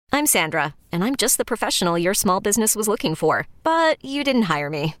I'm Sandra, and I'm just the professional your small business was looking for. But you didn't hire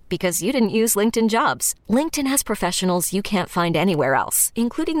me because you didn't use LinkedIn Jobs. LinkedIn has professionals you can't find anywhere else,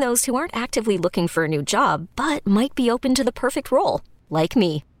 including those who aren't actively looking for a new job, but might be open to the perfect role, like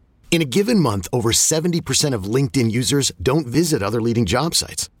me. In a given month, over 70% of LinkedIn users don't visit other leading job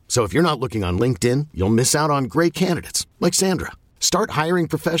sites. So if you're not looking on LinkedIn, you'll miss out on great candidates like Sandra. Start hiring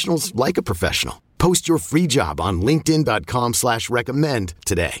professionals like a professional. Post your free job on linkedin.com/recommend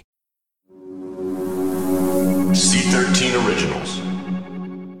today. C13 Originals.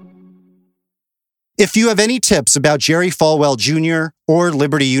 If you have any tips about Jerry Falwell Jr. or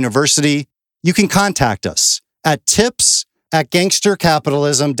Liberty University, you can contact us at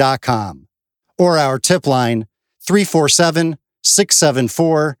tips@gangstercapitalism.com or our tip line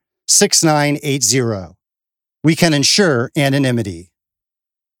 347-674-6980. We can ensure anonymity.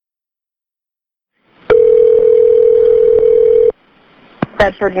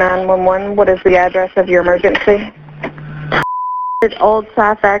 Bedford 911, what is the address of your emergency? It's Old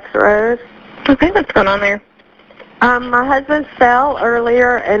Syfax Road. Okay, what's going on there? My husband fell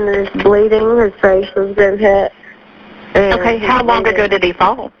earlier and is bleeding. His face has been hit. Okay, how long ago did he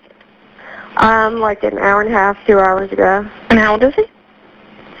fall? Like an hour and a half, 2 hours ago. And how old is he?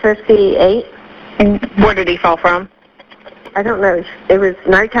 58. And where did he fall from? I don't know. It was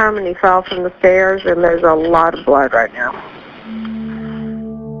nighttime and he fell from the stairs, and there's a lot of blood right now.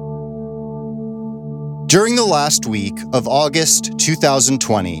 During the last week of August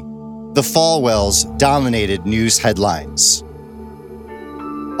 2020, the Falwells dominated news headlines.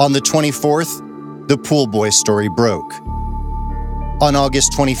 On the 24th, the pool boy story broke. On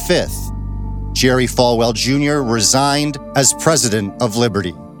August 25th, Jerry Falwell Jr. resigned as president of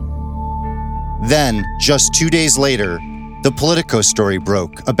Liberty. Then, just 2 days later, the Politico story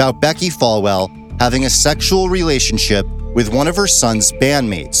broke about Becky Falwell having a sexual relationship with one of her son's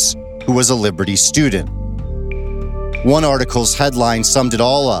bandmates, who was a Liberty student. One article's headline summed it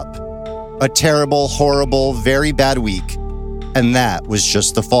all up. A terrible, horrible, very bad week, and that was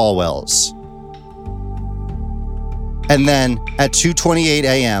just the Falwells. And then, at 2:28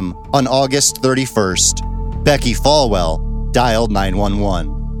 a.m. on August 31st, Becky Falwell dialed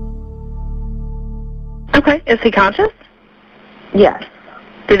 911. Okay, is he conscious? Yes.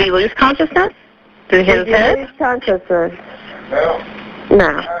 Did he lose consciousness? Did he hit his head? Lose consciousness?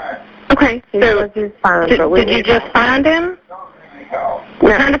 No. Okay, so he's fine, did you just find him?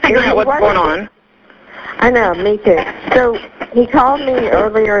 We're trying to figure out what's going on. I know, me too. So he called me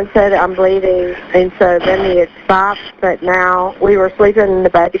earlier and said I'm bleeding, and so then he had stopped, but now we were sleeping in the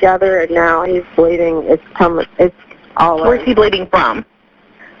bed together, and now he's bleeding. It's all over. Where's he bleeding from?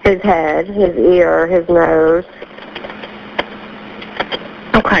 His head, his ear, his nose.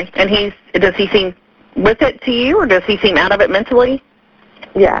 Okay, and does he seem with it to you, or does he seem out of it mentally?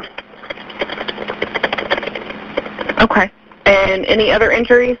 Yeah. Okay. And any other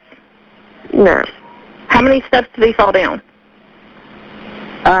injuries? No. How many steps did he fall down?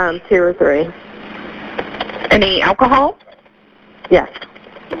 2 or 3. Any alcohol? Yes.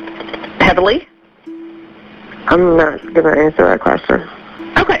 Heavily? I'm not going to answer that question.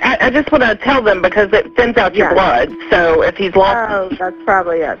 Okay, I just want to tell them because it thins out your blood. So if he's lost... Oh, that's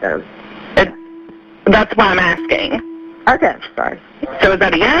probably it then. That's why I'm asking. Okay, sorry. So is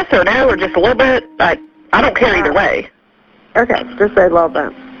that a yes or no or just a little bit? I don't care either way. Okay, just a little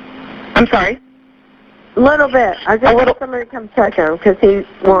bit. I'm sorry? A little bit. I just want somebody to come check him because he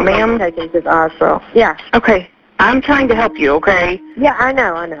won't take him to the hospital. Yeah. Okay. I'm trying to help you, okay? Yeah, I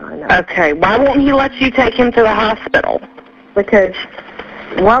know. Okay. Why won't he let you take him to the hospital? Because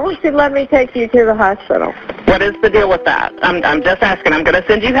why won't you let me take you to the hospital? What is the deal with that? I'm just asking. I'm going to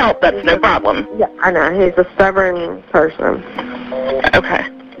send you help. That's no problem. Yeah, I know. He's a stubborn person. Okay.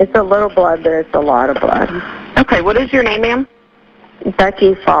 It's a little blood, but it's a lot of blood. Okay. What is your name, ma'am?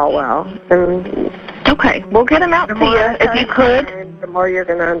 Becky Falwell. Okay. We'll get him out to you if you could. The more you're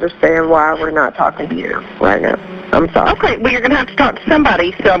going to understand why we're not talking to you right now. I'm sorry. Okay. Well, you're going to have to talk to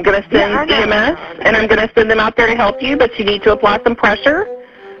somebody. So I'm going to send EMS, and I'm going to send them out there to help you, but you need to apply some pressure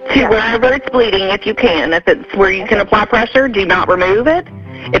to wherever it's bleeding if you can. If it's where you can apply pressure, do not remove it.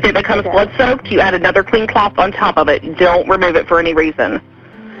 If it becomes blood-soaked, you add another clean cloth on top of it. Don't remove it for any reason.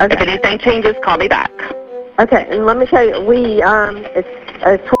 Okay. If anything changes, call me back. Okay, and let me tell you, it's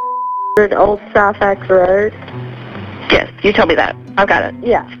 1200 Old Syfax Road. Yes, you told me that. I've got it.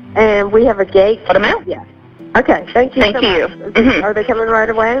 Yeah, and we have a gate. Put them out? Yeah. Okay, thank you. Thank you. Mm-hmm. Are they coming right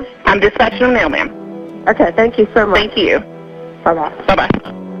away? I'm dispatching them now, ma'am. Okay, thank you so much. Thank you. Bye-bye. Bye-bye.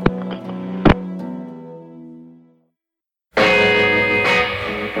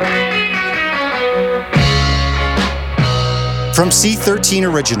 From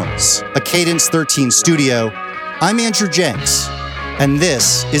C13 Originals, a Cadence 13 studio, I'm Andrew Jenks, and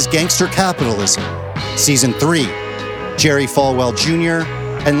this is Gangster Capitalism, Season 3, Jerry Falwell Jr.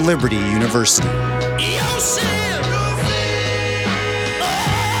 and Liberty University.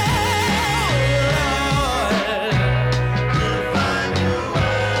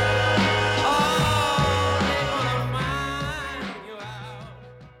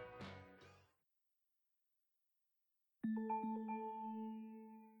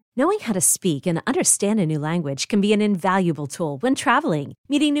 Knowing how to speak and understand a new language can be an invaluable tool when traveling,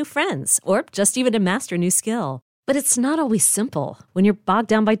 meeting new friends, or just even to master a new skill. But it's not always simple when you're bogged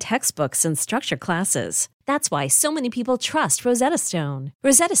down by textbooks and structured classes. That's why so many people trust Rosetta Stone.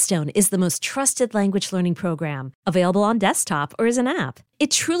 Rosetta Stone is the most trusted language learning program, available on desktop or as an app.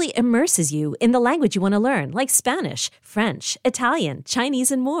 It truly immerses you in the language you want to learn, like Spanish, French, Italian,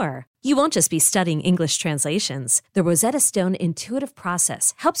 Chinese, and more. You won't just be studying English translations. The Rosetta Stone intuitive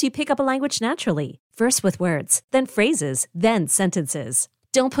process helps you pick up a language naturally, first with words, then phrases, then sentences.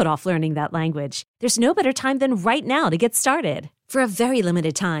 Don't put off learning that language. There's no better time than right now to get started. For a very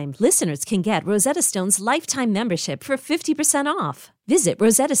limited time, listeners can get Rosetta Stone's lifetime membership for 50% off. Visit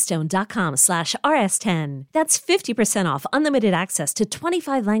rosettastone.com/rs10. That's 50% off unlimited access to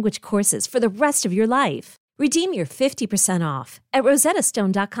 25 language courses for the rest of your life. Redeem your 50% off at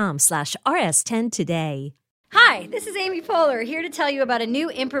rosettastone.com/rs10 today. Hi, this is Amy Poehler, here to tell you about a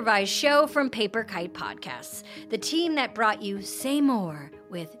new improvised show from Paper Kite Podcasts, the team that brought you Say More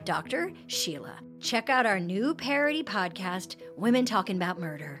with Dr. Sheila. Check out our new parody podcast, Women Talking About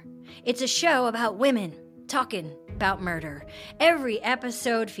Murder. It's a show about women talking about murder. Every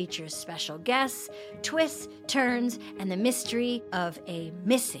episode features special guests, twists, turns, and the mystery of a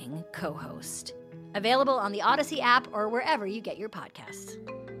missing co-host. Available on the Odyssey app or wherever you get your podcasts.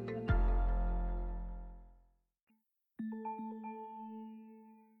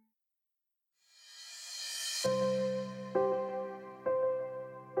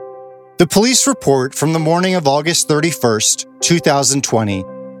 The police report from the morning of August 31st, 2020,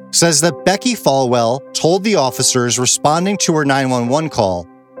 says that Becky Falwell told the officers responding to her 911 call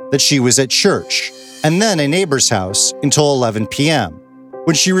that she was at church and then a neighbor's house until 11 p.m.,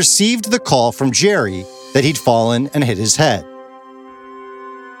 when she received the call from Jerry that he'd fallen and hit his head.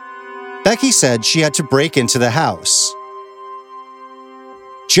 Becky said she had to break into the house.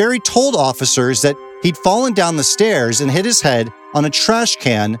 Jerry told officers that he'd fallen down the stairs and hit his head on a trash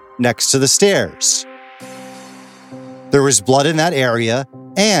can next to the stairs. There was blood in that area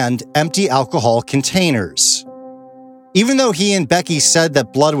and empty alcohol containers. Even though he and Becky said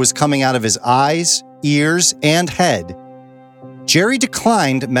that blood was coming out of his eyes, ears, and head, Jerry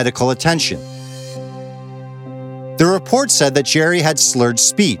declined medical attention. The report said that Jerry had slurred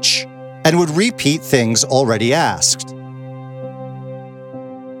speech and would repeat things already asked.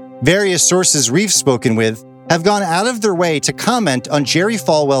 Various sources we've spoken with have gone out of their way to comment on Jerry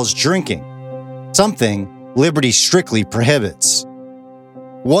Falwell's drinking, something Liberty strictly prohibits.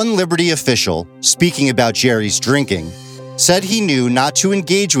 One Liberty official, speaking about Jerry's drinking, said he knew not to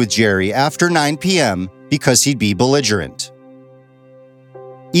engage with Jerry after 9 p.m. because he'd be belligerent.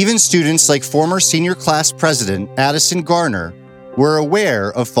 Even students like former senior class president Addison Garner were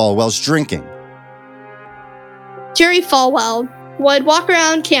aware of Falwell's drinking. Jerry Falwell would walk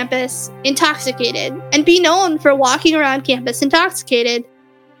around campus intoxicated and be known for walking around campus intoxicated.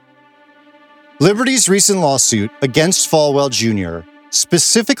 Liberty's recent lawsuit against Falwell Jr.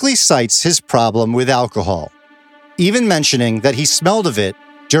 specifically cites his problem with alcohol, even mentioning that he smelled of it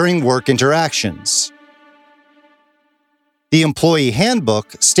during work interactions. The employee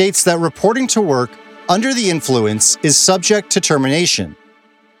handbook states that reporting to work under the influence is subject to termination.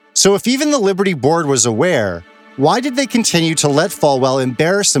 So if even the Liberty Board was aware, why did they continue to let Falwell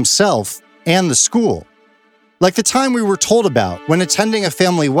embarrass himself and the school? Like the time we were told about when attending a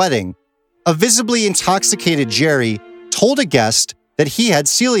family wedding, a visibly intoxicated Jerry told a guest that he had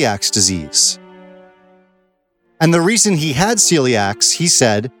celiac disease. And the reason he had celiac, he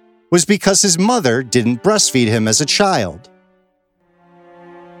said, was because his mother didn't breastfeed him as a child.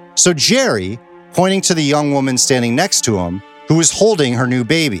 So Jerry, pointing to the young woman standing next to him, who was holding her new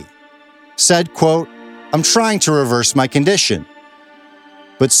baby, said, quote, "I'm trying to reverse my condition,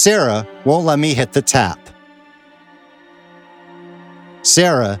 but Sarah won't let me hit the tap."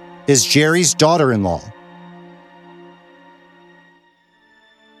 Sarah is Jerry's daughter-in-law.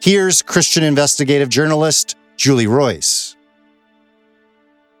 Here's Christian investigative journalist Julie Royce.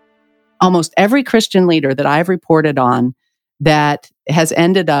 Almost every Christian leader that I've reported on that has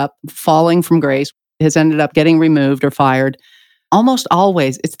ended up falling from grace, has ended up getting removed or fired, almost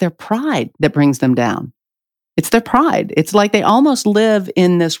always it's their pride that brings them down. It's their pride. It's like they almost live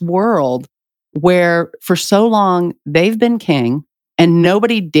in this world where for so long they've been king and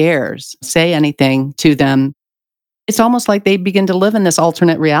nobody dares say anything to them. It's almost like they begin to live in this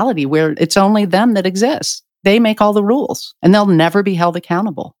alternate reality where it's only them that exists. They make all the rules and they'll never be held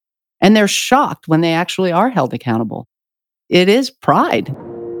accountable. And they're shocked when they actually are held accountable. It is pride.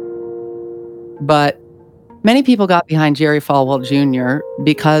 But many people got behind Jerry Falwell Jr.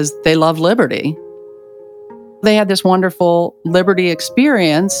 because they love liberty. They had this wonderful liberty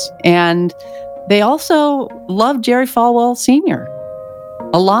experience, and they also loved Jerry Falwell Sr.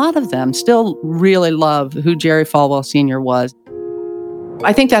 A lot of them still really love who Jerry Falwell Sr. was.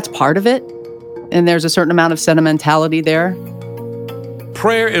 I think that's part of it, and there's a certain amount of sentimentality there.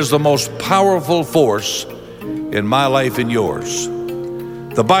 Prayer is the most powerful force in my life and yours.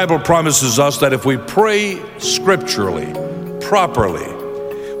 The Bible promises us that if we pray scripturally, properly,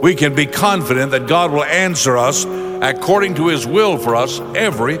 we can be confident that God will answer us according to His will for us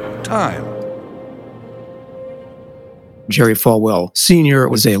every time. Jerry Falwell Sr.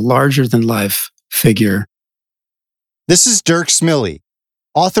 was a larger-than-life figure. This is Dirk Smillie,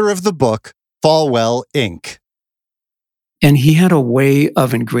 author of the book Falwell, Inc. And he had a way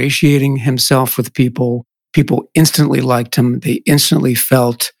of ingratiating himself with people. People instantly liked him. They instantly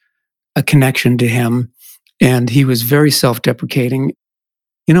felt a connection to him. And he was very self-deprecating.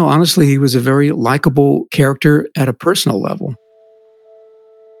 You know, honestly, he was a very likable character at a personal level.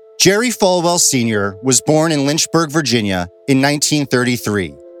 Jerry Falwell Sr. was born in Lynchburg, Virginia in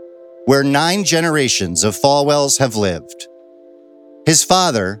 1933, where 9 generations of Falwells have lived. His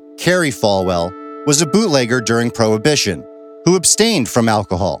father, Cary Falwell, was a bootlegger during Prohibition, who abstained from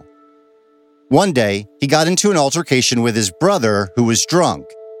alcohol. One day, he got into an altercation with his brother, who was drunk,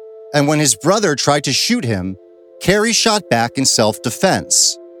 and when his brother tried to shoot him, Cary shot back in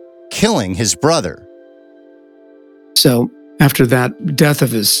self-defense, killing his brother. So after that death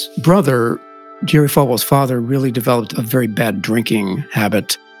of his brother, Jerry Falwell's father really developed a very bad drinking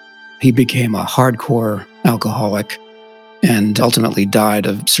habit. He became a hardcore alcoholic and ultimately died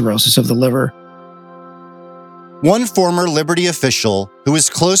of cirrhosis of the liver. One former Liberty official who was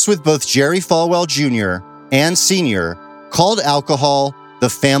close with both Jerry Falwell Jr. and Sr. called alcohol the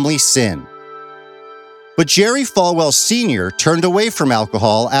family sin. But Jerry Falwell Sr. turned away from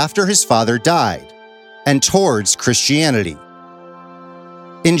alcohol after his father died and towards Christianity.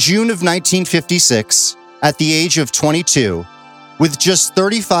 In June of 1956, at the age of 22, with just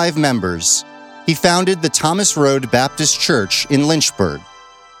 35 members, he founded the Thomas Road Baptist Church in Lynchburg.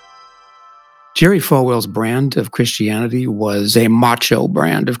 Jerry Falwell's brand of Christianity was a macho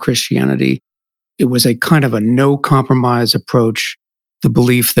brand of Christianity. It was a kind of a no-compromise approach, the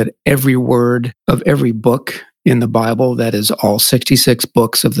belief that every word of every book in the Bible, that is all 66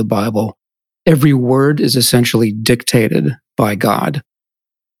 books of the Bible, every word is essentially dictated by God.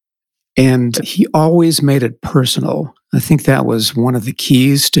 And he always made it personal. I think that was one of the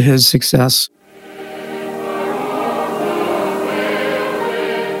keys to his success.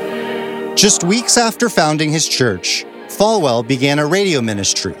 Just weeks after founding his church, Falwell began a radio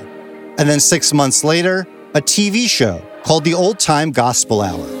ministry, and then 6 months later, a TV show called the Old Time Gospel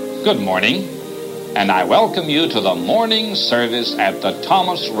Hour. Good morning, and I welcome you to the morning service at the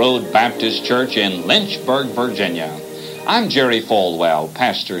Thomas Road Baptist Church in Lynchburg, Virginia. I'm Jerry Falwell,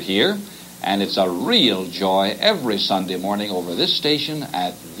 pastor here, and it's a real joy every Sunday morning over this station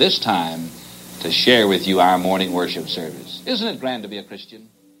at this time to share with you our morning worship service. Isn't it grand to be a Christian?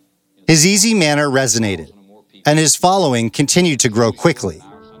 His easy manner resonated, and his following continued to grow quickly.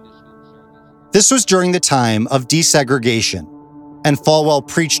 This was during the time of desegregation, and Falwell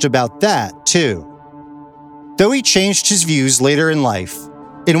preached about that too. Though he changed his views later in life,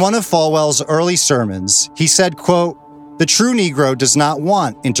 in one of Falwell's early sermons, he said, quote, "The true Negro does not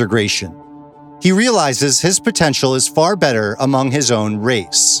want integration. He realizes his potential is far better among his own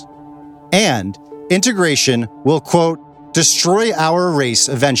race. And integration will, quote, destroy our race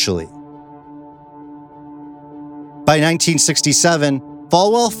eventually." By 1967,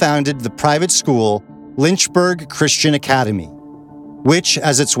 Falwell founded the private school Lynchburg Christian Academy, which,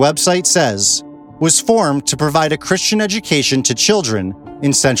 as its website says, was formed to provide a Christian education to children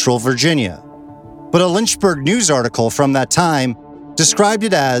in Central Virginia. But a Lynchburg News article from that time described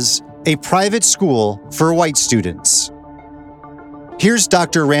it as a private school for white students. Here's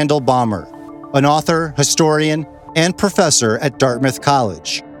Dr. Randall Balmer, an author, historian, and professor at Dartmouth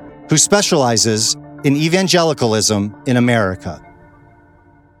College, who specializes in evangelicalism in America.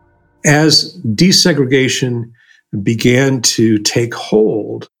 As desegregation began to take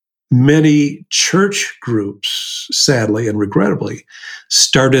hold, Many church groups, sadly and regrettably,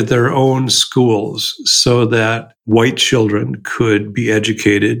 started their own schools so that white children could be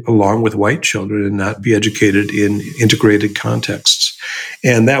educated along with white children and not be educated in integrated contexts.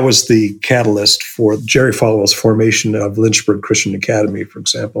 And that was the catalyst for Jerry Falwell's formation of Lynchburg Christian Academy, for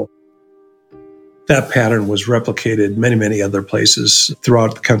example. That pattern was replicated many, many other places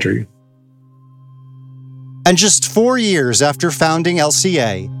throughout the country. And just 4 years after founding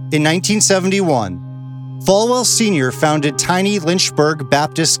LCA, in 1971, Falwell Sr. founded tiny Lynchburg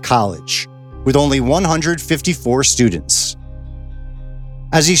Baptist College with only 154 students.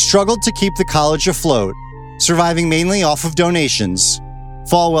 As he struggled to keep the college afloat, surviving mainly off of donations,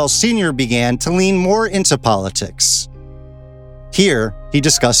 Falwell Sr. began to lean more into politics. Here, he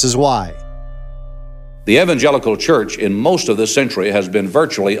discusses why. The evangelical church in most of this century has been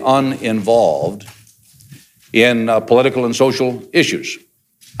virtually uninvolved in political and social issues.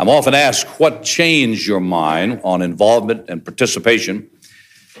 I'm often asked, what changed your mind on involvement and participation?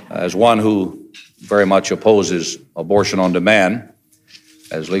 As one who very much opposes abortion on demand,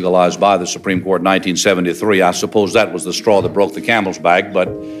 as legalized by the Supreme Court in 1973, I suppose that was the straw that broke the camel's back, but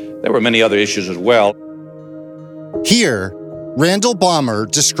there were many other issues as well. Here, Randall Balmer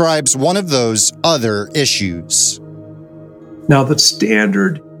describes one of those other issues. Now, the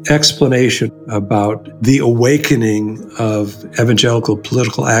standard explanation about the awakening of evangelical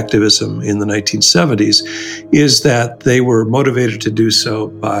political activism in the 1970s is that they were motivated to do so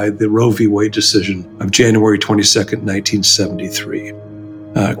by the Roe v. Wade decision of January 22nd, 1973.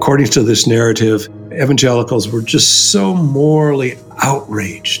 According to this narrative, evangelicals were just so morally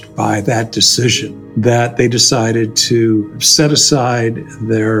outraged by that decision that they decided to set aside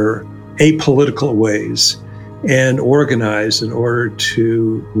their apolitical ways and organize in order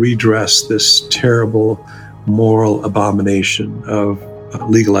to redress this terrible moral abomination of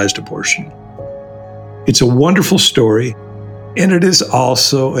legalized abortion. It's a wonderful story, and it is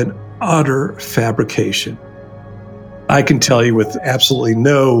also an utter fabrication. I can tell you with absolutely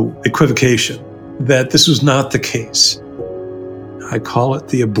no equivocation that this was not the case. I call it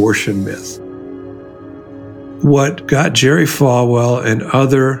the abortion myth. What got Jerry Falwell and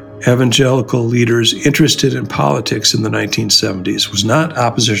other evangelical leaders interested in politics in the 1970s was not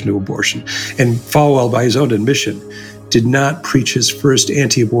opposition to abortion. And Falwell, by his own admission, did not preach his first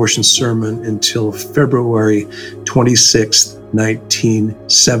anti-abortion sermon until February 26,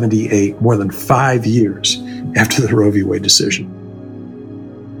 1978, more than 5 years after the Roe v. Wade decision.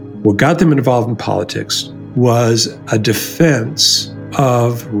 What got them involved in politics was a defense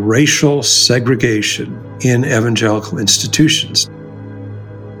of racial segregation in evangelical institutions.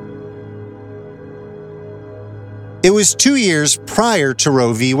 It was 2 years prior to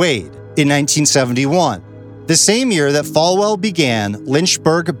Roe v. Wade, in 1971, the same year that Falwell began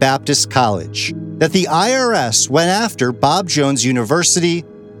Lynchburg Baptist College, that the IRS went after Bob Jones University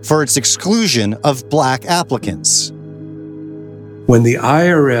for its exclusion of Black applicants. When the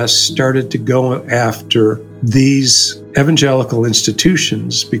IRS started to go after these evangelical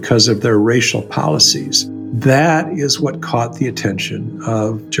institutions because of their racial policies, that is what caught the attention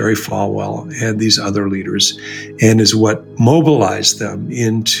of Jerry Falwell and these other leaders, and is what mobilized them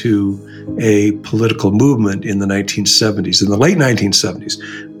into a political movement in the 1970s, in the late 1970s,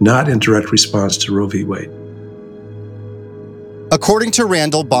 not in direct response to Roe v. Wade. According to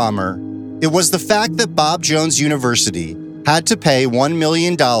Randall Balmer, it was the fact that Bob Jones University had to pay $1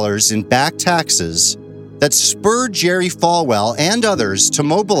 million in back taxes that spurred Jerry Falwell and others to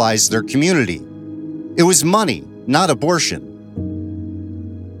mobilize their community. It was money, not abortion.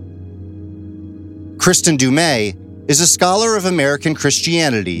 Kristen Dumais is a scholar of American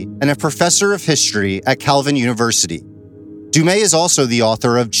Christianity and a professor of history at Calvin University. Dumais is also the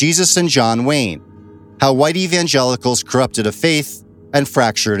author of Jesus and John Wayne: How White Evangelicals Corrupted a Faith and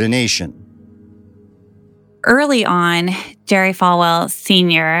Fractured a Nation. Early on, Jerry Falwell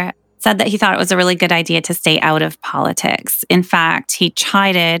Sr. said that he thought it was a really good idea to stay out of politics. In fact, he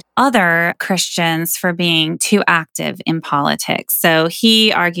chided other Christians for being too active in politics. So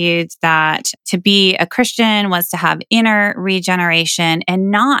he argued that to be a Christian was to have inner regeneration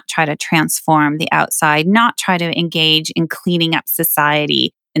and not try to transform the outside, not try to engage in cleaning up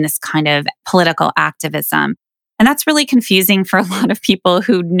society in this kind of political activism. And that's really confusing for a lot of people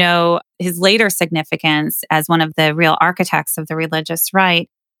who know his later significance as one of the real architects of the religious right.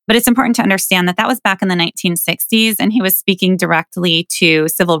 But it's important to understand that that was back in the 1960s, and he was speaking directly to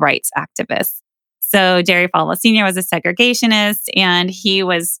civil rights activists. So Jerry Falwell Sr. was a segregationist, and he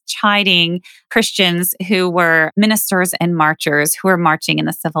was chiding Christians who were ministers and marchers who were marching in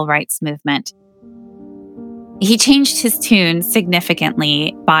the civil rights movement. He changed his tune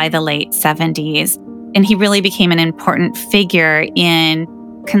significantly by the late 70s, and he really became an important figure in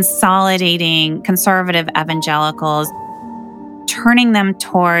consolidating conservative evangelicals, turning them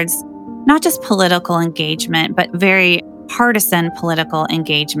towards not just political engagement, but very partisan political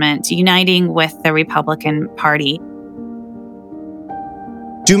engagement, uniting with the Republican Party.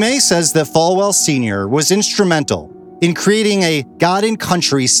 Dumais says that Falwell Sr. was instrumental in creating a God and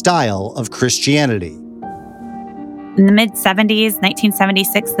country style of Christianity. In the mid-70s,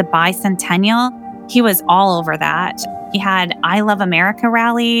 1976, the bicentennial, he was all over that. He had I Love America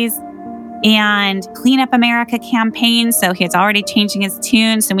rallies and Clean Up America campaigns, so he was already changing his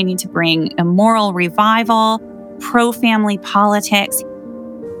tune, so we need to bring a moral revival, pro-family politics.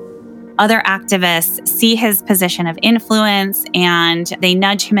 Other activists see his position of influence and they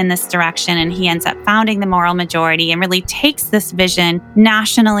nudge him in this direction, and he ends up founding the Moral Majority and really takes this vision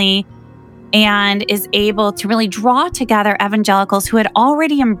nationally and is able to really draw together evangelicals who had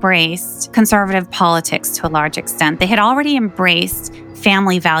already embraced conservative politics to a large extent. They had already embraced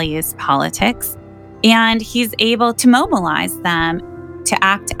family values politics, and he's able to mobilize them to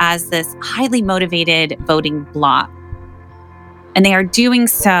act as this highly motivated voting bloc. And they are doing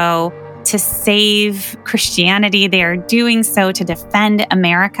so to save Christianity. They are doing so to defend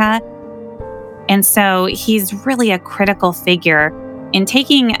America. And so he's really a critical figure in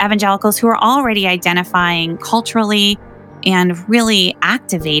taking evangelicals who are already identifying culturally and really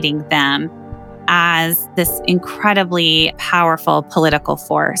activating them as this incredibly powerful political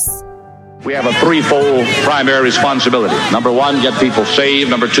force. We have a threefold primary responsibility. Number one, get people saved.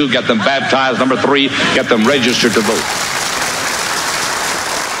 Number two, get them baptized. Number three, get them registered to vote.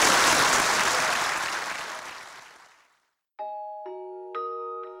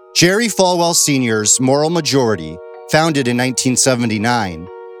 Jerry Falwell Sr.'s Moral Majority, founded in 1979,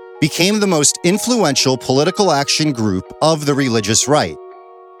 became the most influential political action group of the religious right.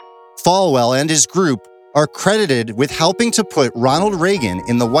 Falwell and his group are credited with helping to put Ronald Reagan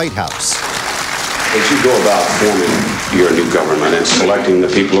in the White House. As you go about forming your new government and selecting the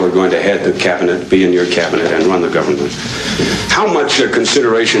people who are going to head the cabinet, be in your cabinet, and run the government, how much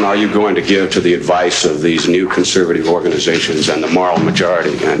consideration are you going to give to the advice of these new conservative organizations and the Moral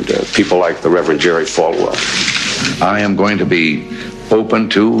Majority and people like the Reverend Jerry Falwell? I am going to be open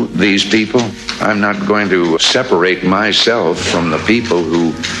to these people. I'm not going to separate myself from the people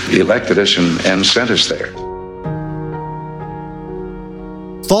who elected us and sent us there.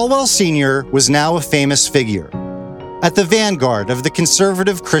 Falwell Sr. was now a famous figure, at the vanguard of the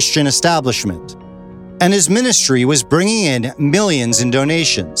conservative Christian establishment, and his ministry was bringing in millions in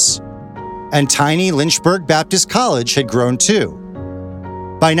donations. And tiny Lynchburg Baptist College had grown too.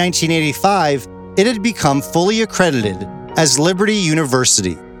 By 1985, it had become fully accredited as Liberty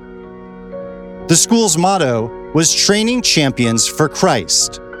University. The school's motto was Training Champions for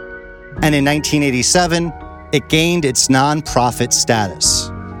Christ, and in 1987, it gained its nonprofit status.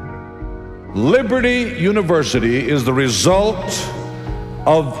 Liberty University is the result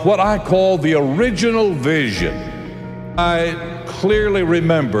of what I call the original vision. I clearly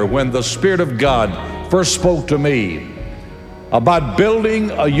remember when the Spirit of God first spoke to me about building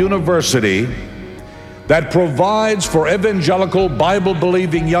a university that provides for evangelical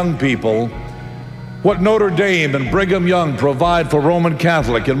Bible-believing young people what Notre Dame and Brigham Young provide for Roman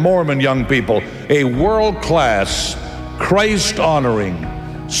Catholic and Mormon young people, a world-class, Christ-honoring,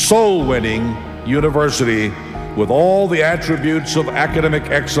 soul-winning university with all the attributes of academic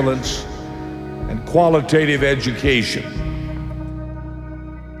excellence and qualitative education.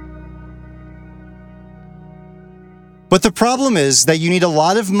 But the problem is that you need a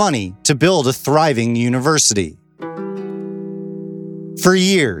lot of money to build a thriving university. For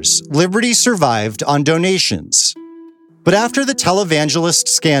years, Liberty survived on donations. But after the televangelist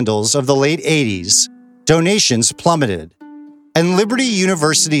scandals of the late 80s, donations plummeted, and Liberty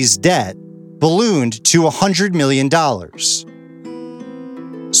University's debt ballooned to $100 million.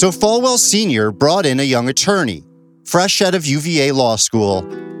 So Falwell Sr. brought in a young attorney, fresh out of UVA Law School,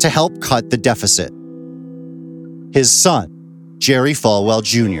 to help cut the deficit. His son, Jerry Falwell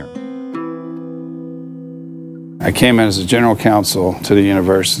Jr. I came in as a general counsel to the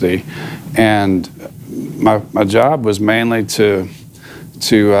university, and my job was mainly to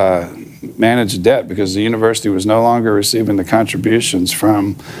manage debt because the university was no longer receiving the contributions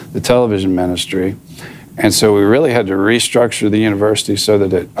from the television ministry. And so we really had to restructure the university so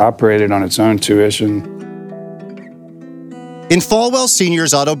that it operated on its own tuition. In Falwell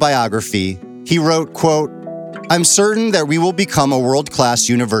Sr.'s autobiography, he wrote, quote, "I'm certain that we will become a world-class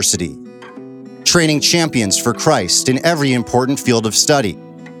university, training champions for Christ in every important field of study.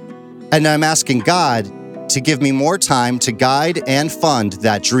 And I'm asking God to give me more time to guide and fund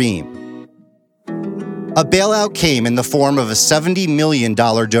that dream. A bailout came in the form of a $70 million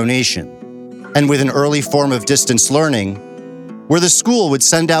donation, and with an early form of distance learning, where the school would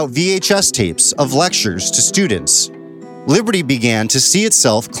send out VHS tapes of lectures to students, Liberty began to see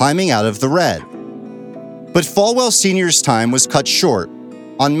itself climbing out of the red. But Falwell Sr.'s time was cut short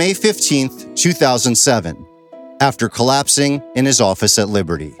on May 15, 2007, after collapsing in his office at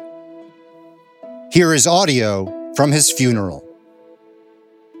Liberty. Here is audio from his funeral.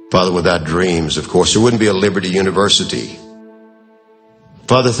 Father, without dreams, of course, there wouldn't be a Liberty University.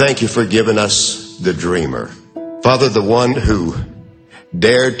 Father, thank you for giving us the dreamer. Father, the one who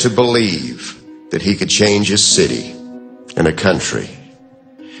dared to believe that he could change his city and a country,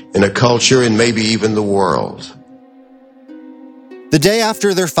 in a culture, and maybe even the world. The day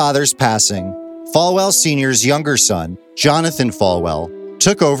after their father's passing, Falwell Sr.'s younger son, Jonathan Falwell,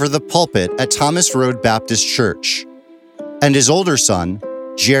 took over the pulpit at Thomas Road Baptist Church, and his older son,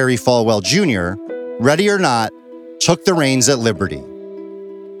 Jerry Falwell Jr., ready or not, took the reins at Liberty.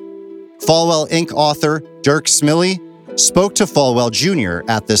 Falwell Inc. author Dirk Smiley spoke to Falwell Jr.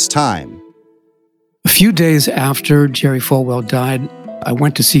 at this time. A few days after Jerry Falwell died, I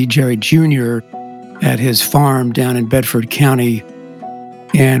went to see Jerry Jr. at his farm down in Bedford County,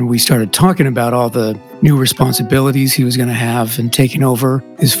 and we started talking about all the new responsibilities he was going to have in taking over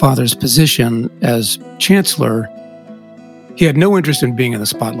his father's position as chancellor. He had no interest in being in the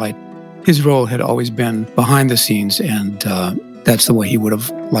spotlight. His role had always been behind the scenes, and that's the way he would have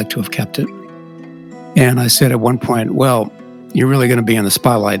liked to have kept it. And I said at one point, well, you're really going to be in the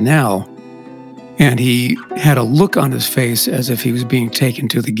spotlight now. And he had a look on his face as if he was being taken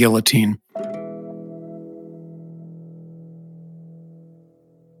to the guillotine.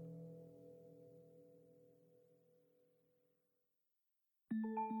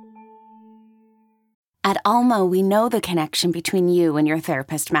 At Alma, we know the connection between you and your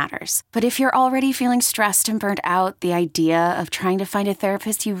therapist matters. But if you're already feeling stressed and burnt out, the idea of trying to find a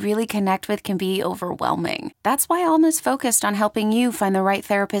therapist you really connect with can be overwhelming. That's why Alma's focused on helping you find the right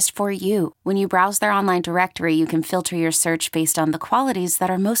therapist for you. When you browse their online directory, you can filter your search based on the qualities that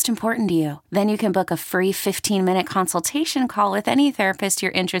are most important to you. Then you can book a free 15-minute consultation call with any therapist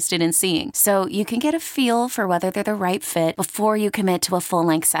you're interested in seeing, so you can get a feel for whether they're the right fit before you commit to a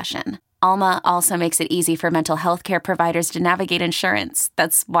full-length session. Alma also makes it easy for mental health care providers to navigate insurance.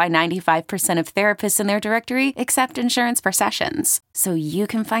 That's why 95% of therapists in their directory accept insurance for sessions, so you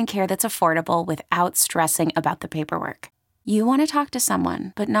can find care that's affordable without stressing about the paperwork. You want to talk to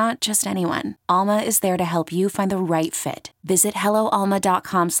someone, but not just anyone. Alma is there to help you find the right fit. Visit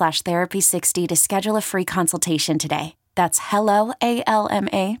helloalma.com/therapy60 to schedule a free consultation today. That's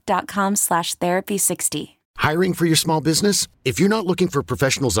helloalma.com/therapy60. Hiring for your small business? If you're not looking for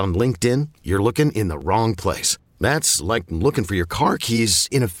professionals on LinkedIn, you're looking in the wrong place. That's like looking for your car keys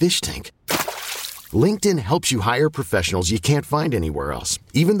in a fish tank. LinkedIn helps you hire professionals you can't find anywhere else,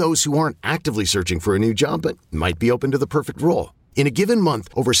 even those who aren't actively searching for a new job but might be open to the perfect role. In a given month,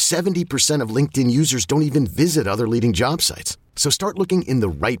 over 70% of LinkedIn users don't even visit other leading job sites. So start looking in the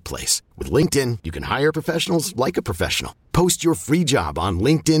right place. With LinkedIn, you can hire professionals like a professional. Post your free job on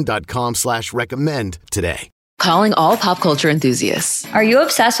linkedin.com/recommend today. Calling all pop culture enthusiasts. Are you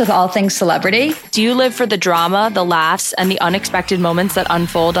obsessed with all things celebrity? Do you live for the drama, the laughs, and the unexpected moments that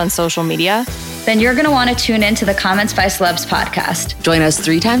unfold on social media? Then you're going to want to tune into the Comments by Celebs podcast. Join us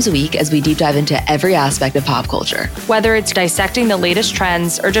 3 times a week as we deep dive into every aspect of pop culture. Whether it's dissecting the latest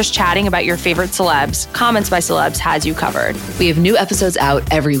trends or just chatting about your favorite celebs, Comments by Celebs has you covered. We have new episodes out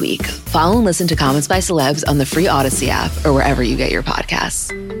every week. Follow and listen to Comments by Celebs on the free Odyssey app or wherever you get your podcasts.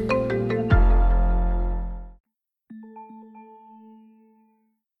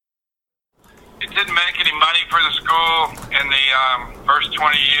 It didn't make any money for the school in the first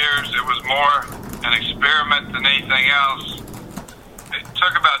 20 years. It was more an experiment than anything else. It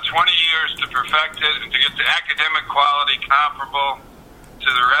took about 20 years to perfect it and to get the academic quality comparable to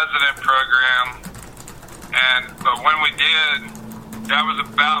the resident program. But when we did, that was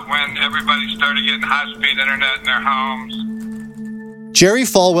about when everybody started getting high-speed internet in their homes. Jerry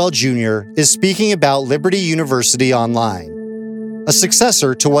Falwell Jr. is speaking about Liberty University Online, a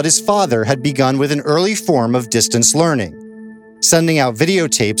successor to what his father had begun with an early form of distance learning, sending out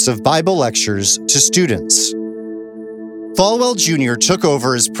videotapes of Bible lectures to students. Falwell Jr. took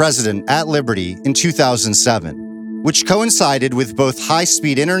over as president at Liberty in 2007, which coincided with both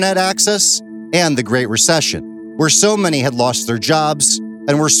high-speed internet access and the Great Recession, where so many had lost their jobs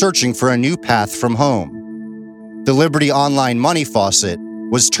and were searching for a new path from home. The Liberty Online money faucet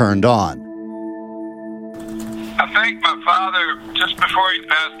was turned on. I think my father, just before he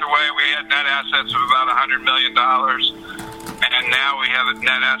passed away, we had net assets of about $100 million. And now we have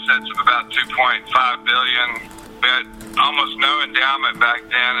net assets of about $2.5 billion. We had almost no endowment back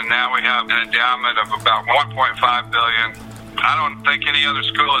then, and now we have an endowment of about $1.5 billion. I don't think any other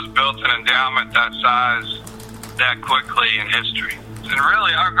school has built an endowment that size that quickly in history. And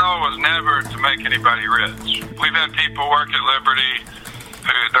really, our goal was never to make anybody rich. We've had people work at Liberty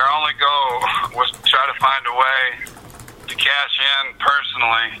who their only goal was to try to find a way to cash in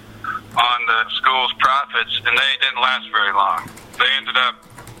personally on the school's profits, and they didn't last very long. They ended up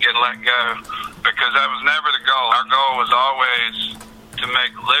getting let go because that was never the goal. Our goal was always to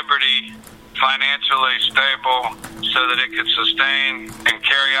make Liberty financially stable so that it could sustain and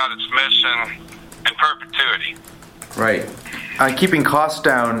carry out its mission in perpetuity. Right. Keeping costs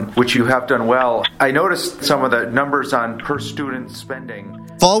down, which you have done well, I noticed some of the numbers on per student spending.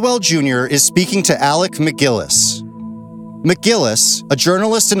 Falwell Jr. is speaking to Alec McGillis. McGillis, a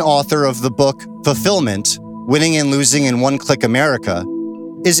journalist and author of the book Fulfillment, Winning and Losing in One-Click America,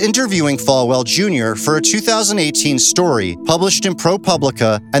 is interviewing Falwell Jr. for a 2018 story published in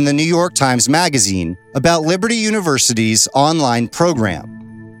ProPublica and the New York Times Magazine about Liberty University's online program.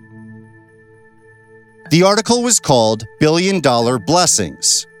 The article was called $1 Billion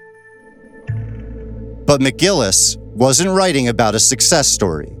Blessings. But McGillis wasn't writing about a success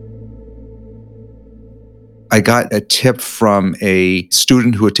story. I got a tip from a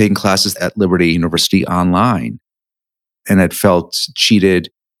student who had taken classes at Liberty University online and had felt cheated.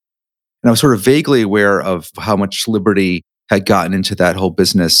 And I was sort of vaguely aware of how much Liberty had gotten into that whole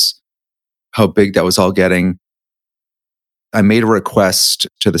business, how big that was all getting. I made a request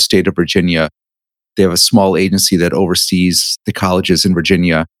to the state of Virginia. They have a small agency that oversees the colleges in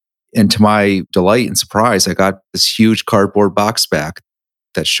Virginia. And to my delight and surprise, I got this huge cardboard box back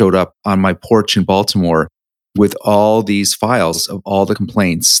that showed up on my porch in Baltimore with all these files of all the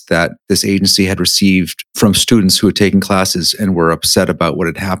complaints that this agency had received from students who had taken classes and were upset about what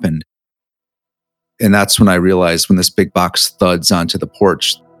had happened. And that's when I realized, when this big box thuds onto the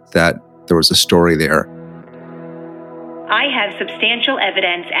porch, that there was a story there. I have substantial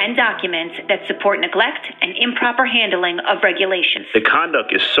evidence and documents that support neglect and improper handling of regulations. The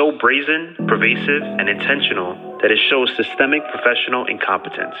conduct is so brazen, pervasive, and intentional that it shows systemic professional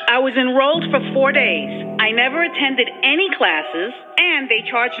incompetence. I was enrolled for 4 days. I never attended any classes, and they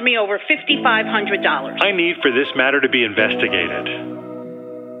charged me over $5,500. I need for this matter to be investigated.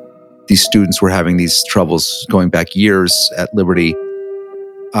 These students were having these troubles going back years at Liberty.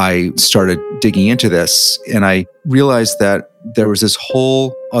 I started digging into this, and I realized that there was this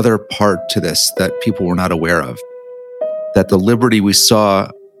whole other part to this that people were not aware of. That the Liberty we saw,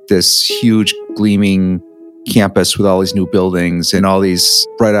 this huge gleaming campus with all these new buildings and all these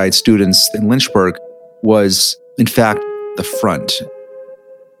bright-eyed students in Lynchburg, was in fact the front.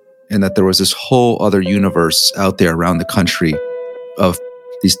 And that there was this whole other universe out there around the country of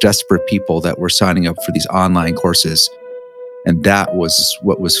these desperate people that were signing up for these online courses. And that was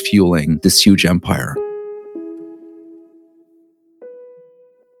what was fueling this huge empire.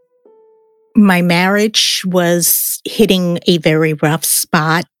 My marriage was hitting a very rough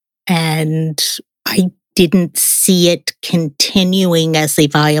spot, and I didn't see it continuing as a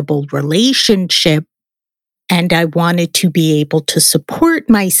viable relationship. And I wanted to be able to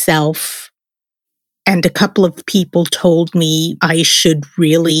support myself. And a couple of people told me I should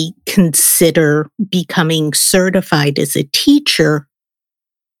really consider becoming certified as a teacher.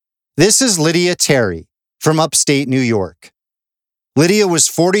 This is Lydia Terry from upstate New York. Lydia was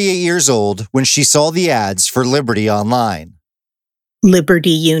 48 years old when she saw the ads for Liberty Online. Liberty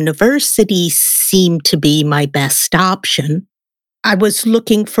University seemed to be my best option. I was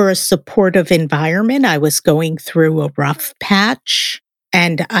looking for a supportive environment. I was going through a rough patch.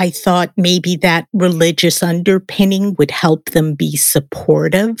 And I thought maybe that religious underpinning would help them be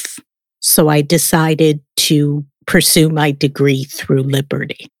supportive. So I decided to pursue my degree through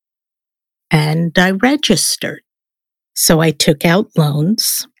Liberty. And I registered. So I took out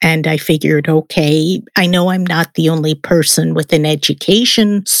loans, and I figured, okay, I know I'm not the only person with an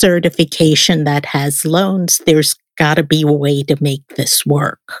education certification that has loans. There's got to be a way to make this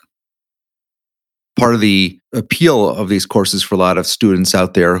work. Part of the appeal of these courses for a lot of students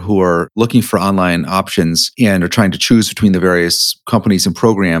out there who are looking for online options and are trying to choose between the various companies and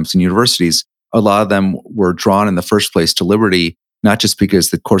programs and universities, a lot of them were drawn in the first place to Liberty, not just because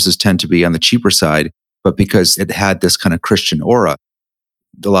the courses tend to be on the cheaper side, but because it had this kind of Christian aura.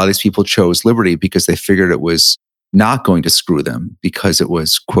 A lot of these people chose Liberty because they figured it was not going to screw them because it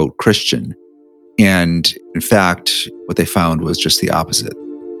was, quote, Christian. And in fact, what they found was just the opposite.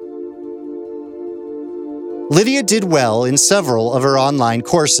 Lydia did well in several of her online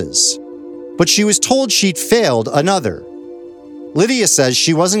courses, but she was told she'd failed another. Lydia says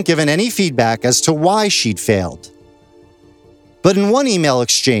she wasn't given any feedback as to why she'd failed. But in one email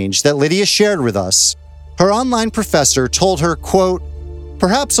exchange that Lydia shared with us, her online professor told her, quote,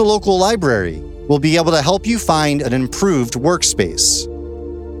 "Perhaps a local library will be able to help you find an improved workspace."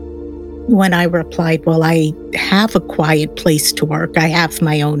 When I replied, well, I have a quiet place to work, I have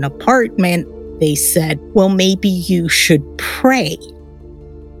my own apartment, they said, well, maybe you should pray.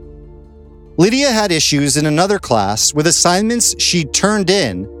 Lydia had issues in another class with assignments she'd turned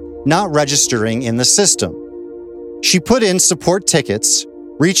in, not registering in the system. She put in support tickets,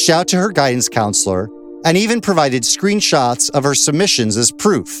 reached out to her guidance counselor, and even provided screenshots of her submissions as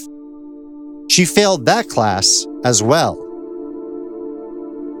proof. She failed that class as well.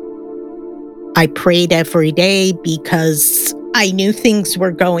 I prayed every day because I knew things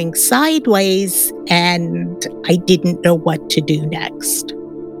were going sideways and I didn't know what to do next.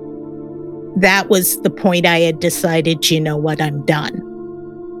 That was the point I had decided, you know what, I'm done.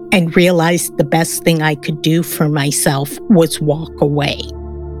 And realized the best thing I could do for myself was walk away.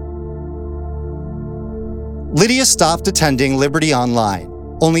 Lydia stopped attending Liberty Online,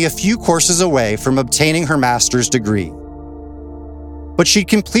 only a few courses away from obtaining her master's degree. But she'd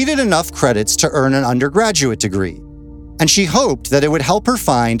completed enough credits to earn an undergraduate degree, and she hoped that it would help her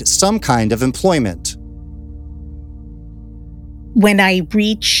find some kind of employment. When I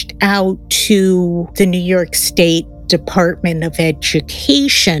reached out to the New York State Department of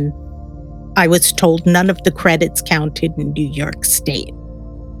Education, I was told none of the credits counted in New York State.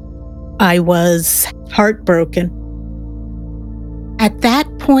 I was heartbroken. At that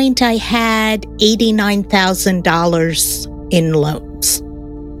point, I had $89,000 in loans.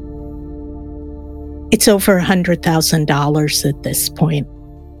 It's over $100,000 at this point.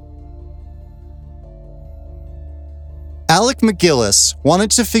 Alec McGillis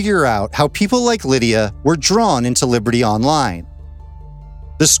wanted to figure out how people like Lydia were drawn into Liberty Online.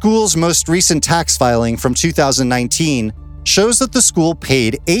 The school's most recent tax filing from 2019 shows that the school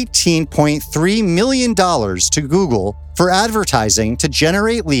paid $18.3 million to Google for advertising to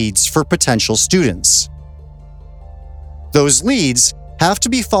generate leads for potential students. Those leads have to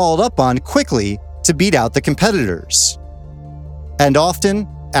be followed up on quickly to beat out the competitors. And often,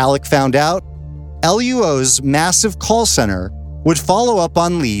 Alec found out, LUO's massive call center would follow up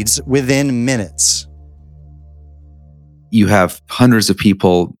on leads within minutes. You have hundreds of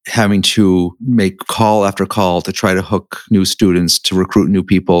people having to make call after call to try to hook new students, to recruit new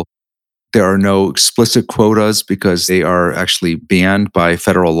people. There are no explicit quotas because they are actually banned by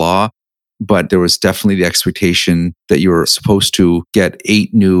federal law. But there was definitely the expectation that you were supposed to get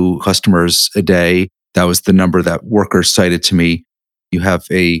 8 new customers a day. That was the number that workers cited to me. You have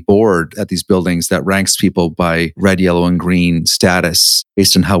a board at these buildings that ranks people by red, yellow, and green status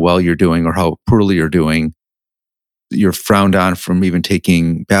based on how well you're doing or how poorly you're doing. You're frowned on from even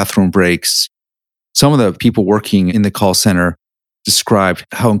taking bathroom breaks. Some of the people working in the call center described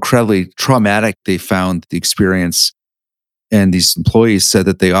how incredibly traumatic they found the experience. And these employees said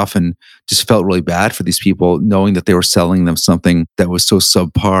that they often just felt really bad for these people, knowing that they were selling them something that was so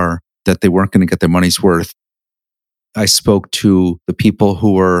subpar that they weren't going to get their money's worth. I spoke to the people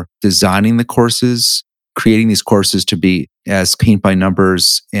who were designing the courses, creating these courses to be as paint by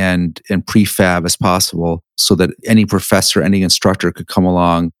numbers and prefab as possible so that any professor, any instructor could come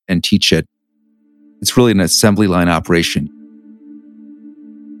along and teach it. It's really an assembly line operation.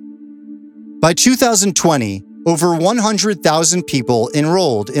 By 2020, over 100,000 people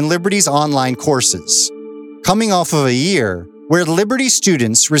enrolled in Liberty's online courses, coming off of a year where Liberty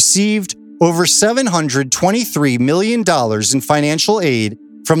students received over $723 million in financial aid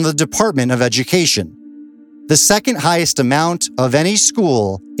from the Department of Education, the second highest amount of any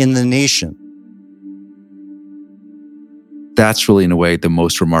school in the nation. That's really, in a way, the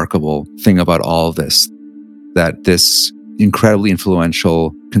most remarkable thing about all of this, that this incredibly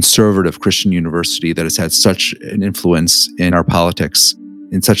influential conservative Christian university that has had such an influence in our politics,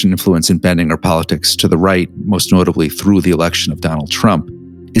 and such an influence in bending our politics to the right, most notably through the election of Donald Trump,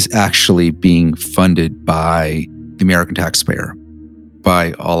 is actually being funded by the American taxpayer,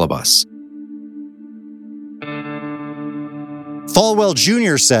 by all of us. Falwell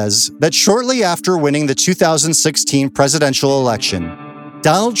Jr. says that shortly after winning the 2016 presidential election,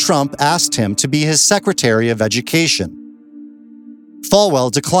 Donald Trump asked him to be his Secretary of Education.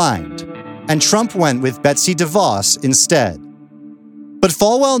 Falwell declined, and Trump went with Betsy DeVos instead. But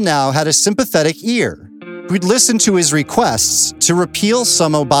Falwell now had a sympathetic ear who'd listen to his requests to repeal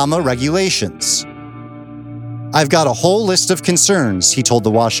some Obama regulations. "I've got a whole list of concerns," he told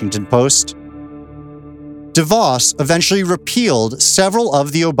the Washington Post. DeVos eventually repealed several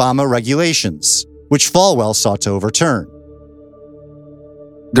of the Obama regulations, which Falwell sought to overturn.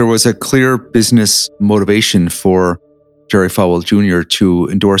 There was a clear business motivation for Jerry Falwell Jr. to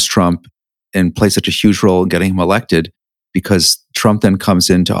endorse Trump and play such a huge role in getting him elected, because Trump then comes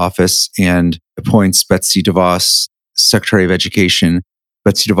into office and appoints Betsy DeVos Secretary of Education.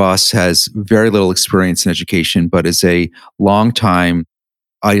 Betsy DeVos has very little experience in education, but is a longtime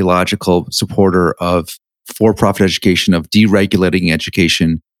ideological supporter of for-profit education, of deregulating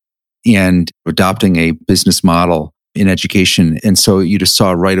education, and adopting a business model in education. And so you just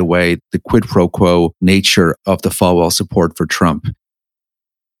saw right away the quid pro quo nature of the Falwell support for Trump.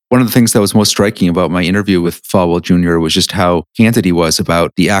 One of the things that was most striking about my interview with Falwell Jr. was just how candid he was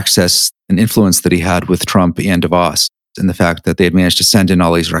about the access and influence that he had with Trump and DeVos, and the fact that they had managed to send in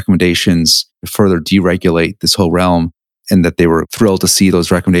all these recommendations to further deregulate this whole realm, and that they were thrilled to see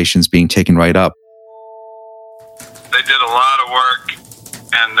those recommendations being taken right up. They did a lot of work,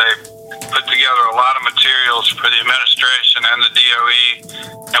 and they put together a lot of materials for the administration and the DOE.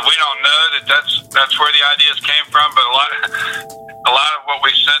 And we don't know that that's where the ideas came from, but a lot of what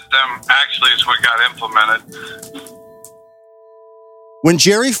we sent them actually is what got implemented. When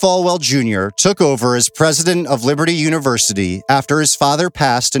Jerry Falwell Jr. took over as president of Liberty University after his father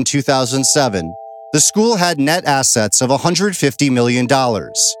passed in 2007, the school had net assets of $150 million.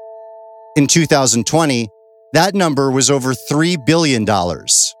 In 2020, that number was over $3 billion,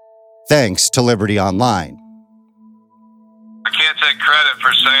 thanks to Liberty Online. I can't take credit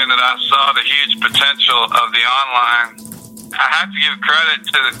for saying that I saw the huge potential of the online. I have to give credit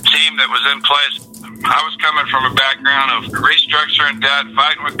to the team that was in place. I was coming from a background of restructuring debt,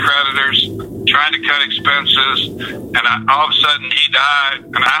 fighting with creditors, trying to cut expenses, and all of a sudden he died,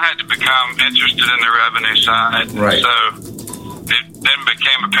 and I had to become interested in the revenue side. Right. So it then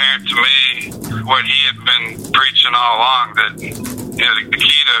became apparent to me what he had been preaching all along, that the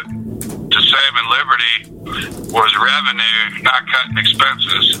key to saving liberty was revenue, not cutting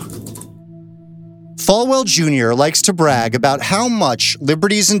expenses. Falwell Jr. likes to brag about how much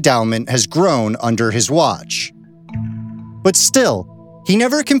Liberty's endowment has grown under his watch. But still, he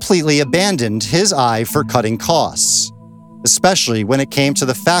never completely abandoned his eye for cutting costs, especially when it came to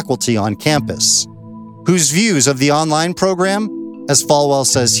the faculty on campus, whose views of the online program, as Falwell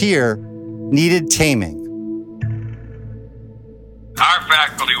says here, needed taming. Our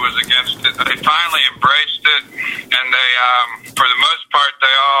faculty was against it. They finally embraced it, and they, for the most part,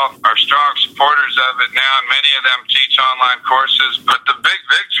 they all are strong supporters of it now, and many of them teach online courses. But the big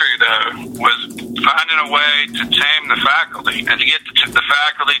victory, though, was finding a way to tame the faculty and to get the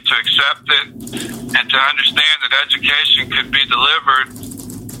faculty to accept it and to understand that education could be delivered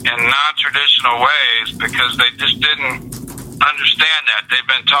in non-traditional ways, because they just didn't understand that. They've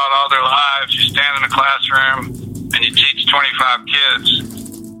been taught all their lives, you stand in a classroom and you teach 25 kids.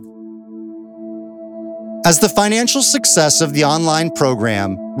 As the financial success of the online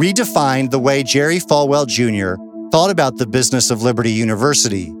program redefined the way Jerry Falwell Jr. thought about the business of Liberty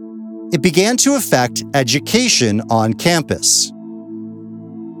University, it began to affect education on campus.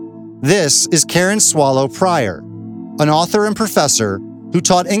 This is Karen Swallow Pryor, an author and professor who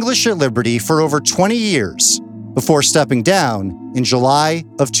taught English at Liberty for over 20 years before stepping down in July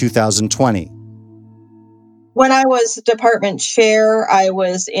of 2020. When I was department chair, I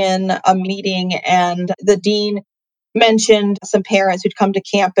was in a meeting and the dean mentioned some parents who'd come to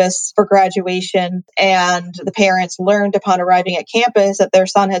campus for graduation, and the parents learned upon arriving at campus that their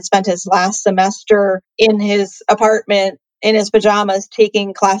son had spent his last semester in his apartment in his pajamas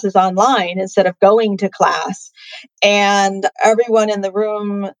taking classes online instead of going to class. And everyone in the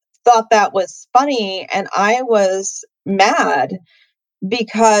room thought that was funny, and I was mad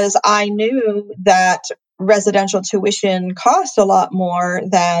because I knew that residential tuition costs a lot more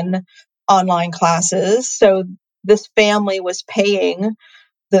than online classes. So this family was paying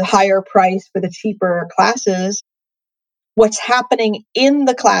the higher price for the cheaper classes. What's happening in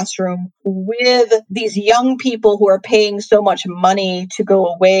the classroom with these young people who are paying so much money to go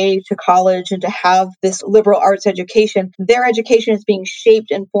away to college and to have this liberal arts education, their education is being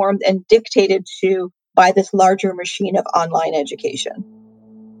shaped, informed, and dictated to by this larger machine of online education.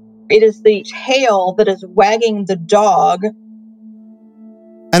 It is the tail that is wagging the dog.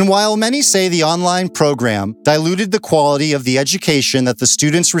 And while many say the online program diluted the quality of the education that the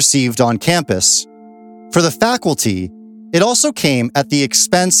students received on campus, for the faculty, it also came at the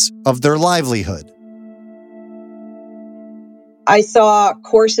expense of their livelihood. I saw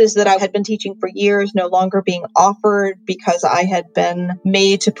courses that I had been teaching for years no longer being offered because I had been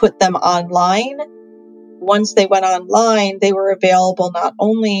made to put them online. Once they went online, they were available not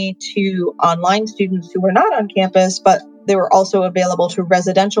only to online students who were not on campus, but they were also available to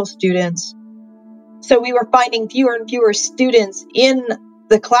residential students. So we were finding fewer and fewer students in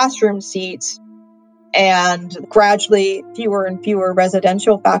the classroom seats, and gradually fewer and fewer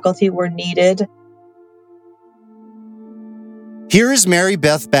residential faculty were needed. Here is Mary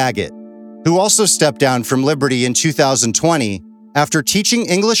Beth Baggett, who also stepped down from Liberty in 2020 after teaching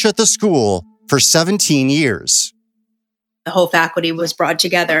English at the school for 17 years. The whole faculty was brought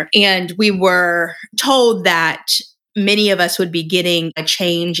together, and we were told that many of us would be getting a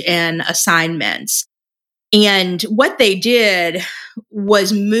change in assignments. And what they did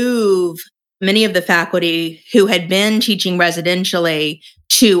was move many of the faculty who had been teaching residentially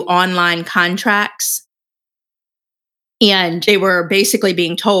to online contracts. And they were basically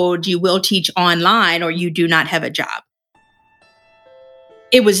being told, you will teach online or you do not have a job.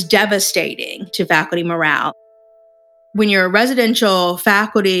 It was devastating to faculty morale. When you're a residential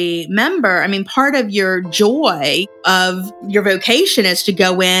faculty member, part of your joy of your vocation is to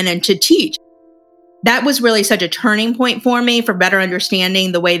go in and to teach. That was really such a turning point for me for better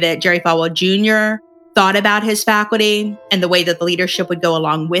understanding the way that Jerry Falwell Jr. thought about his faculty and the way that the leadership would go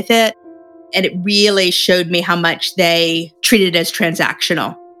along with it. And it really showed me how much they treated it as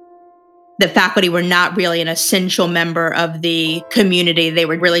transactional. The faculty were not really an essential member of the community. They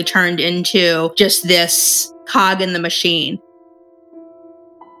were really turned into just this cog in the machine.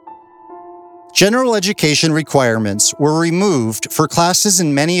 General education requirements were removed for classes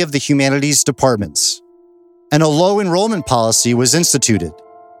in many of the humanities departments, and a low enrollment policy was instituted,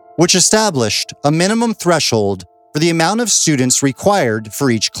 which established a minimum threshold for the amount of students required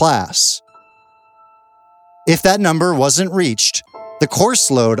for each class. If that number wasn't reached, the course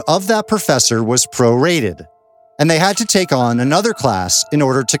load of that professor was prorated, and they had to take on another class in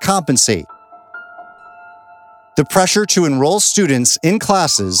order to compensate. The pressure to enroll students in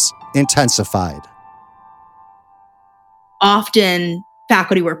classes intensified. Often,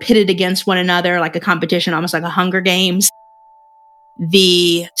 faculty were pitted against one another like a competition, almost like a Hunger Games.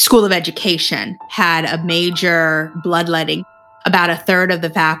 The School of Education had a major bloodletting. About a third of the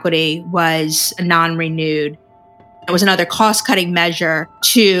faculty was non-renewed. It was another cost-cutting measure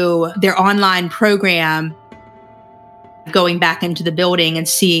to their online program, going back into the building and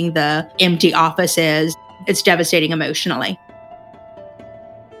seeing the empty offices. It's devastating emotionally.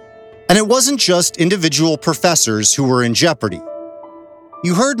 And it wasn't just individual professors who were in jeopardy.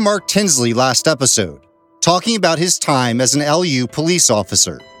 You heard Mark Tinsley last episode, talking about his time as an LU police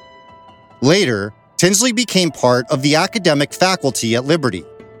officer. Later, Tinsley became part of the academic faculty at Liberty,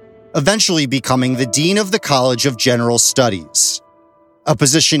 eventually becoming the Dean of the College of General Studies, a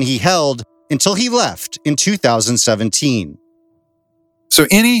position he held until he left in 2017. So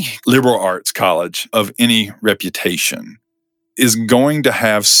any liberal arts college of any reputation is going to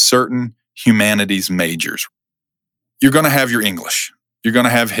have certain humanities majors. You're going to have your English, you're going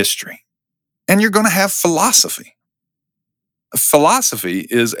to have history, and you're going to have philosophy. Philosophy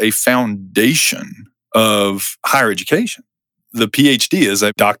is a foundation of higher education. The PhD is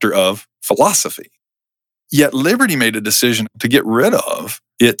a doctor of philosophy. Yet Liberty made a decision to get rid of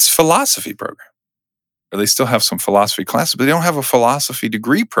its philosophy program. They still have some philosophy classes, but they don't have a philosophy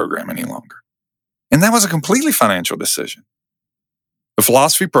degree program any longer. And that was a completely financial decision. The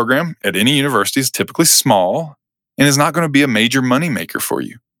philosophy program at any university is typically small and is not going to be a major moneymaker for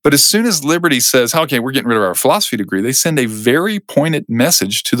you. But as soon as Liberty says, okay, we're getting rid of our philosophy degree, they send a very pointed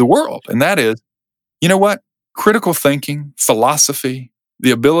message to the world. And that is, you know what? Critical thinking, philosophy,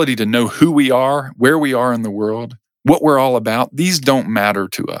 the ability to know who we are, where we are in the world, what we're all about, these don't matter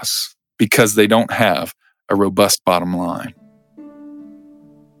to us because they don't have a robust bottom line.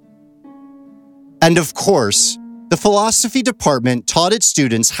 And of course, the philosophy department taught its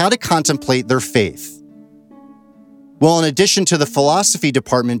students how to contemplate their faith. Well, in addition to the philosophy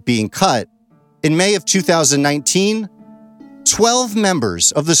department being cut, in May of 2019, 12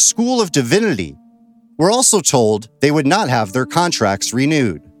 members of the School of Divinity were also told they would not have their contracts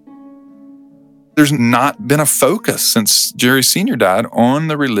renewed. There's not been a focus since Jerry Sr. died on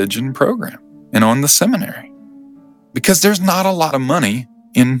the religion program and on the seminary because there's not a lot of money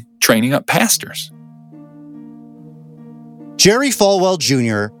in training up pastors. Jerry Falwell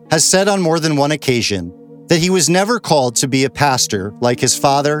Jr. has said on more than one occasion that he was never called to be a pastor like his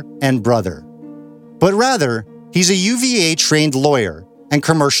father and brother, but rather he's a UVA-trained lawyer and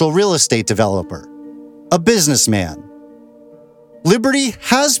commercial real estate developer, a businessman. Liberty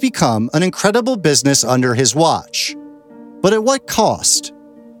has become an incredible business under his watch, but at what cost?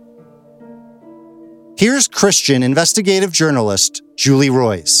 Here's Christian investigative journalist Julie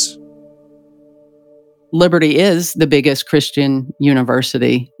Royce. Liberty is the biggest Christian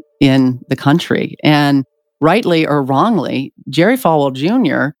university in the country. And rightly or wrongly, Jerry Falwell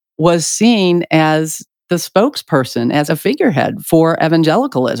Jr. was seen as the spokesperson, as a figurehead for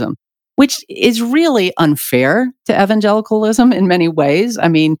evangelicalism, which is really unfair to evangelicalism in many ways. I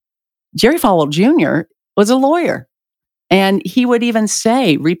mean, Jerry Falwell Jr. was a lawyer. And he would even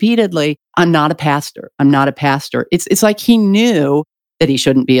say repeatedly, I'm not a pastor. I'm not a pastor. It's like he knew that he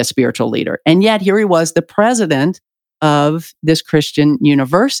shouldn't be a spiritual leader. And yet here he was, the president of this Christian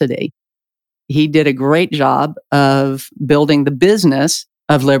university. He did a great job of building the business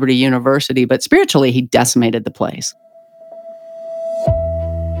of Liberty University, but spiritually, he decimated the place.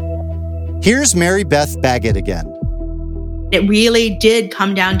 Here's Mary Beth Baggett again. It really did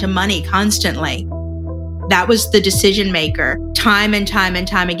come down to money constantly. That was the decision maker, time and time and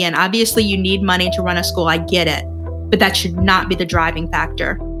time again. Obviously, you need money to run a school. I get it. But that should not be the driving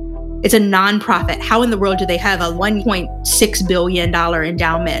factor. It's a nonprofit. How in the world do they have a $1.6 billion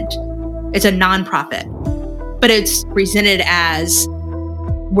endowment? It's a nonprofit. But it's presented as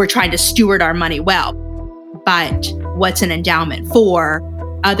we're trying to steward our money well. But what's an endowment for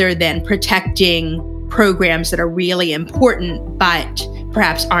other than protecting programs that are really important, but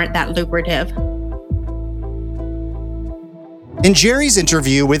perhaps aren't that lucrative? In Jerry's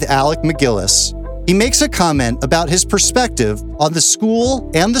interview with Alec McGillis, he makes a comment about his perspective on the school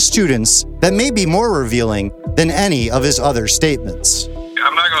and the students that may be more revealing than any of his other statements.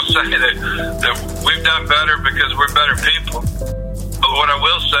 I'm not going to say that we've done better because we're better people. But what I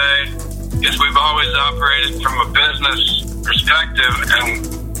will say is we've always operated from a business perspective, and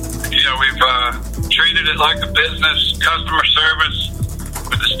we've treated it like a business. Customer service,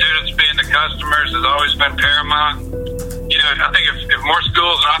 with the students being the customers, has always been paramount. I think if more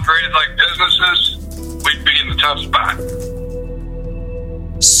schools operated like businesses, we'd be in the tough spot.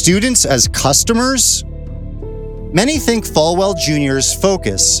 Students as customers? Many think Falwell Jr.'s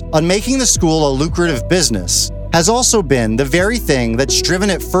focus on making the school a lucrative business has also been the very thing that's driven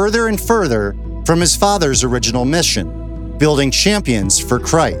it further and further from his father's original mission, building champions for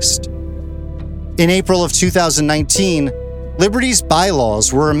Christ. In April of 2019, Liberty's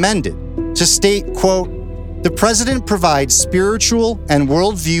bylaws were amended to state, quote, "The president provides spiritual and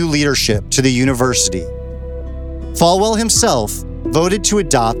worldview leadership to the university." Falwell himself voted to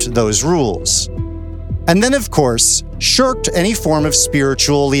adopt those rules. And then, of course, shirked any form of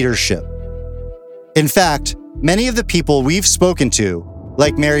spiritual leadership. In fact, many of the people we've spoken to,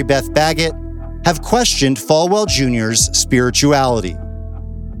 like Mary Beth Baggett, have questioned Falwell Jr.'s spirituality.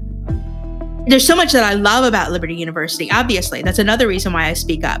 There's so much that I love about Liberty University. Obviously, that's another reason why I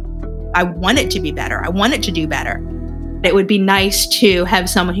speak up. I want it to be better. I want it to do better. It would be nice to have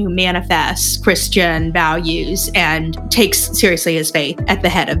someone who manifests Christian values and takes seriously his faith at the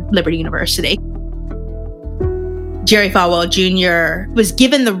head of Liberty University. Jerry Falwell Jr. was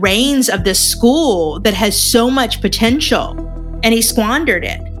given the reins of this school that has so much potential, and he squandered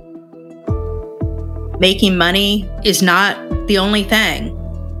it. Making money is not the only thing.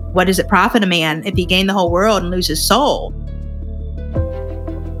 What does it profit a man if he gain the whole world and lose his soul?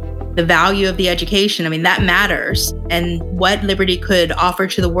 The value of the education, that matters. And what Liberty could offer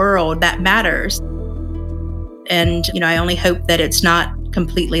to the world, that matters. And, I only hope that it's not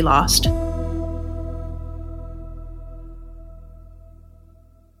completely lost.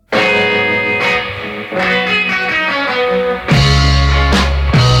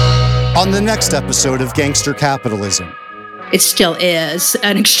 On the next episode of Gangster Capitalism. It still is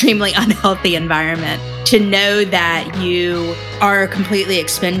an extremely unhealthy environment. To know that you are completely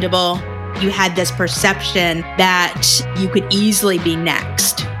expendable, you had this perception that you could easily be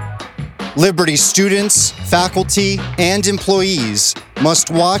next. Liberty students, faculty, and employees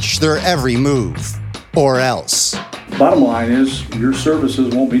must watch their every move, or else. Bottom line is, your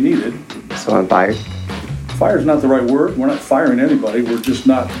services won't be needed. So I'm fired? Fire's not the right word. We're not firing anybody. We're just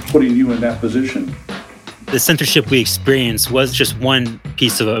not putting you in that position. The censorship we experienced was just one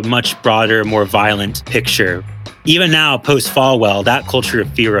piece of a much broader, more violent picture. Even now, post-Falwell, that culture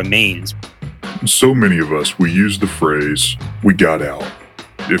of fear remains. So many of us, we use the phrase, we got out.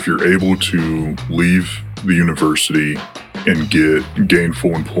 If you're able to leave the university and get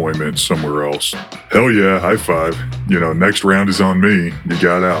gainful employment somewhere else, hell yeah, high five. Next round is on me. You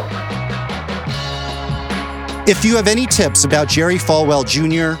got out. If you have any tips about Jerry Falwell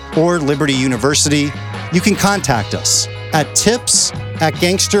Jr. or Liberty University, you can contact us at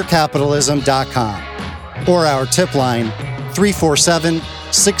tips@gangstercapitalism.com or our tip line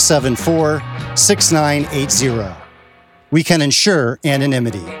 347-674-6980. We can ensure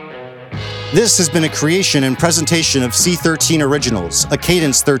anonymity. This has been a creation and presentation of C13 Originals, a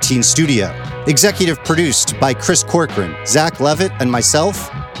Cadence 13 studio. Executive produced by Chris Corcoran, Zach Levitt, and myself.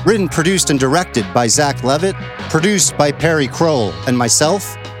 Written, produced, and directed by Zach Levitt. Produced by Perry Kroll and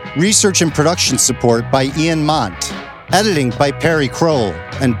myself. Research and production support by Ian Mont. Editing by Perry Kroll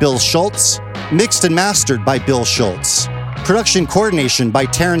and Bill Schultz. Mixed and mastered by Bill Schultz. Production coordination by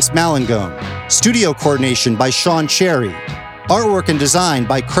Terrence Malangone. Studio coordination by Sean Cherry. Artwork and design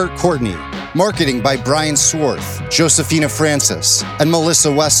by Kurt Courtney. Marketing by Brian Swarth, Josephina Francis, and Melissa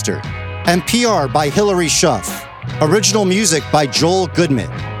Wester. And PR by Hillary Schuff. Original music by Joel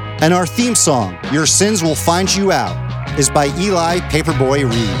Goodman. And our theme song, Your Sins Will Find You Out, is by Eli Paperboy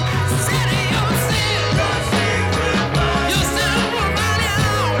Reed.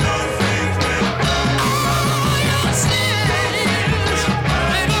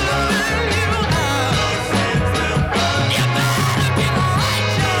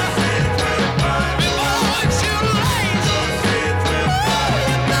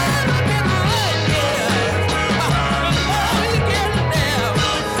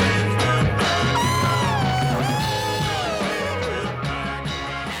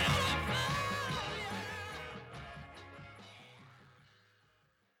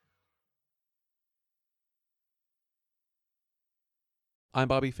 I'm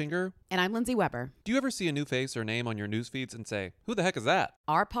Bobby Finger. And I'm Lindsay Weber. Do you ever see a new face or name on your news feeds and say, who the heck is that?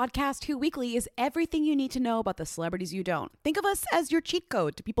 Our podcast, Who Weekly, is everything you need to know about the celebrities you don't. Think of us as your cheat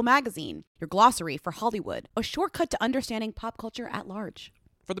code to People magazine, your glossary for Hollywood, a shortcut to understanding pop culture at large.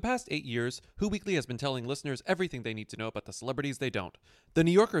 For the past 8 years, Who Weekly has been telling listeners everything they need to know about the celebrities they don't. The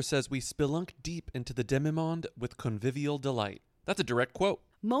New Yorker says we spelunk deep into the demi-monde with convivial delight. That's a direct quote.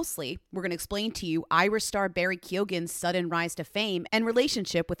 Mostly, we're going to explain to you Irish star Barry Keoghan's sudden rise to fame and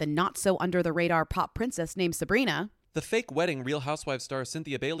relationship with a not-so-under-the-radar pop princess named Sabrina. The fake wedding Real Housewives star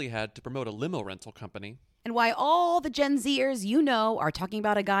Cynthia Bailey had to promote a limo rental company. And why all the Gen Zers you know are talking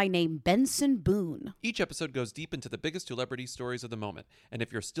about a guy named Benson Boone. Each episode goes deep into the biggest celebrity stories of the moment. And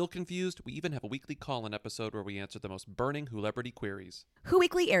if you're still confused, we even have a weekly call-in episode where we answer the most burning celebrity queries. Who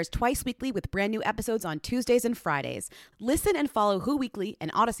Weekly airs twice weekly with brand new episodes on Tuesdays and Fridays. Listen and follow Who Weekly, an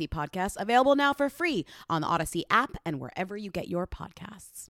Odyssey podcast, available now for free on the Odyssey app and wherever you get your podcasts.